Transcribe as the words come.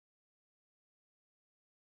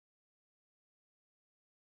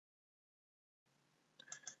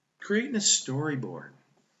Creating a storyboard.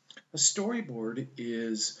 A storyboard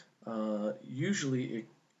is usually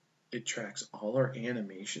it tracks all our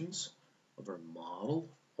animations of our model,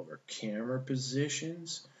 of our camera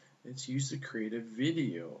positions. It's used to create a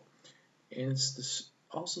video. And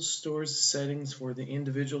also stores the settings for the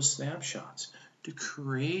individual snapshots. To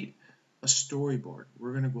create a storyboard,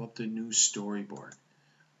 we're going to go up to New Storyboard.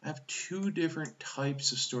 I have two different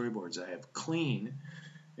types of storyboards. I have Clean,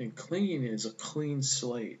 and Clean is a clean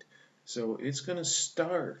slate. So it's going to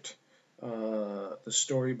start the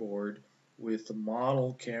storyboard with the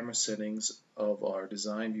model camera settings of our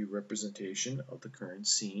design view representation of the current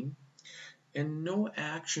scene, and no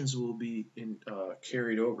actions will be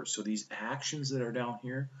carried over. So these actions that are down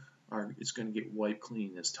here it's going to get wiped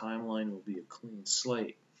clean. This timeline will be a clean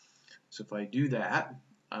slate. So if I do that,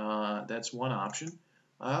 that's one option.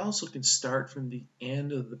 I also can start from the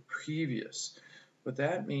end of the previous. What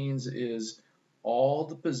that means is all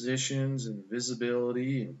the positions and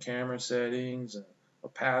visibility and camera settings and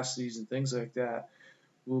opacities and things like that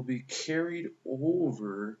will be carried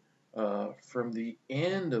over from the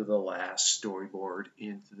end of the last storyboard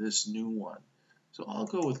into this new one. So I'll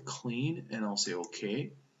go with clean and I'll say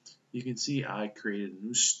OK. You can see I created a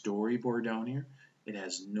new storyboard down here. It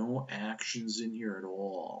has no actions in here at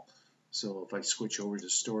all. So if I switch over to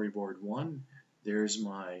storyboard 1, there's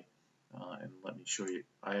my, and let me show you,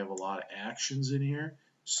 I have a lot of actions in here.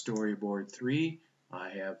 Storyboard 3, I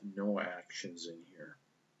have no actions in here.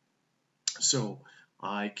 So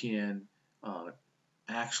I can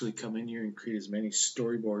actually come in here and create as many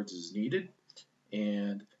storyboards as needed.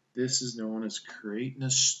 And this is known as creating a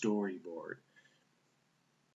storyboard.